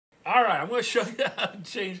All right, I'm going to show you how to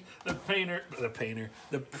change the printer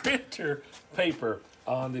paper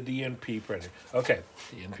on the DNP printer. Okay,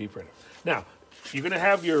 DNP printer. Now, you're going to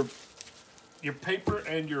have your paper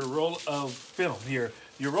and your roll of film here.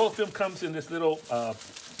 Your roll of film comes in this little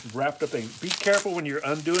wrapped up thing. Be careful when you're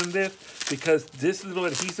undoing this, because this little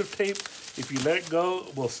adhesive tape, if you let it go,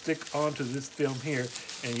 will stick onto this film here,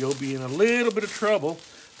 and you'll be in a little bit of trouble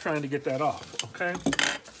trying to get that off, okay?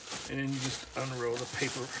 And then you just unroll the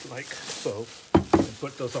paper like so, and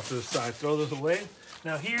put those off to the side. Throw those away.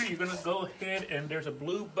 Now here, you're gonna go ahead, and there's a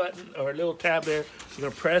blue button or a little tab there. You're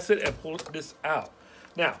gonna press it and pull this out.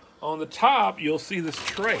 Now, on the top, you'll see this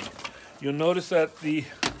tray. You'll notice that the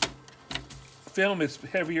film is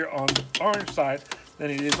heavier on the orange side than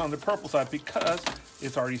it is on the purple side because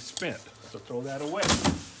it's already spent. So throw that away.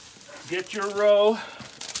 Get your row,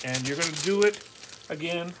 and you're gonna do it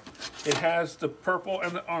again. It has the purple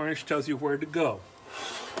and the orange, tells you where to go.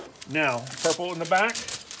 Now, purple in the back,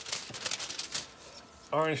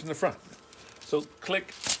 orange in the front. So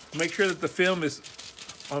click, make sure that the film is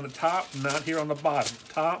on the top, not here on the bottom.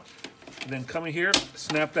 Top, and then come in here,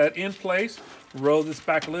 snap that in place, roll this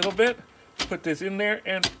back a little bit, put this in there,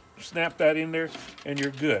 and snap that in there, and you're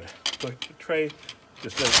good. Put the tray,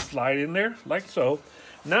 just let it slide in there, like so.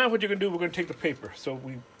 Now what you're gonna do, we're gonna take the paper. So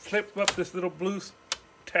we flip up this little blue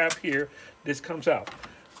tab here, this comes out.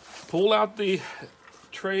 Pull out the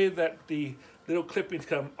tray that the little clippings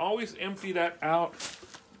come. Always empty that out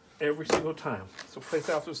every single time. So place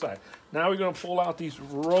that off to the side. Now we're gonna pull out these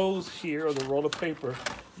rows here, or the roll of paper.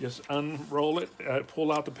 Just unroll it,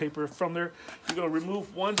 pull out the paper from there. You're gonna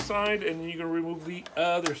remove one side, and then you're gonna remove the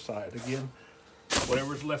other side. Again,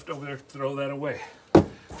 whatever's left over there, throw that away.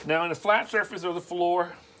 Now, on a flat surface or the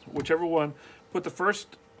floor, whichever one, put the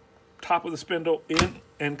first top of the spindle in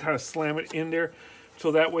and kind of slam it in there,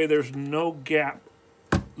 so that way there's no gap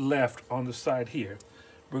left on the side here.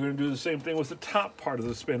 We're going to do the same thing with the top part of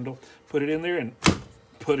the spindle. Put it in there and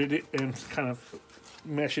put it in and kind of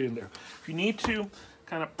mesh it in there. If you need to,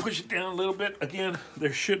 kind of push it down a little bit. Again,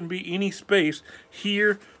 there shouldn't be any space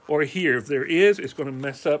here or here. If there is, it's going to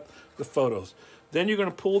mess up the photos. Then you're going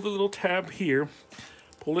to pull the little tab here,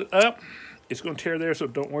 pull it up. It's going to tear there, so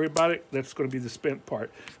don't worry about it. That's going to be the spent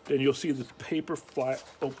part. Then you'll see the paper fly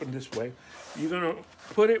open this way. You're going to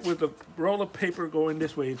put it with the roll of paper going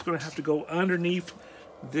this way. It's going to have to go underneath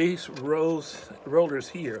these rollers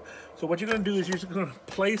here. So what you're going to do is you're just going to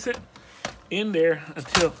place it in there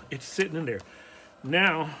until it's sitting in there.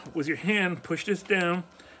 Now, with your hand, push this down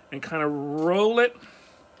and kind of roll it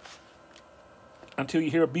until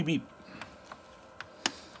you hear a beep beep.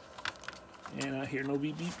 And I hear no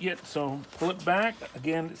beep beep yet, so pull it back.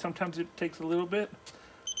 Again, sometimes it takes a little bit.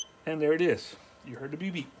 And there it is. You heard the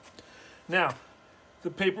beep beep. Now,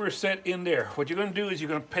 the paper is set in there. What you're going to do is you're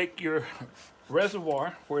going to take your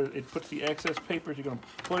reservoir where it puts the excess papers. You're going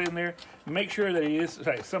to put it in there. Make sure that it is,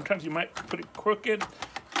 sometimes you might put it crooked.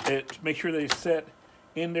 Make sure that it's set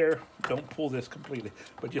in there. Don't pull this completely,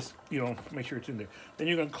 but just, make sure it's in there. Then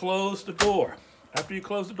you're going to close the door. After you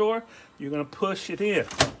close the door, you're going to push it in.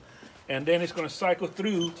 And then it's going to cycle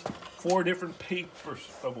through 4 different papers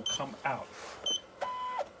that will come out.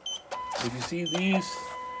 If you see these,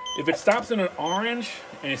 if it stops in an orange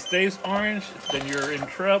and it stays orange, then you're in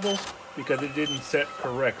trouble because it didn't set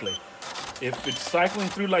correctly. If it's cycling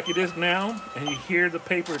through like it is now, and you hear the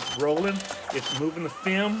paper rolling, it's moving the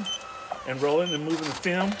film and rolling and moving the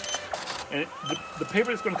film. And the paper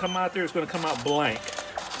that's going to come out there is going to come out blank.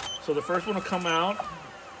 So the first one will come out.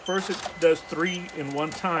 First it does 3 in one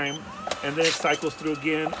time, and then it cycles through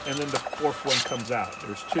again, and then the 4th one comes out.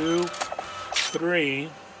 There's 2, 3,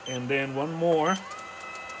 and then 1 more.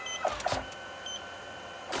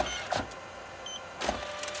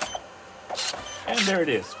 And there it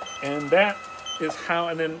is. And that is how,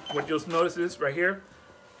 and then what you'll notice is right here,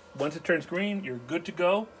 once it turns green, you're good to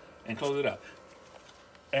go, and close it up.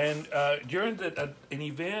 And during an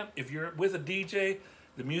event, if you're with a DJ,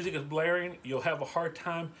 the music is blaring, you'll have a hard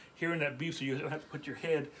time hearing that beep, so you'll have to put your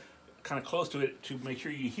head kind of close to it to make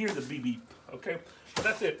sure you hear the beep beep, okay? But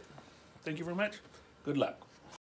that's it. Thank you very much. Good luck.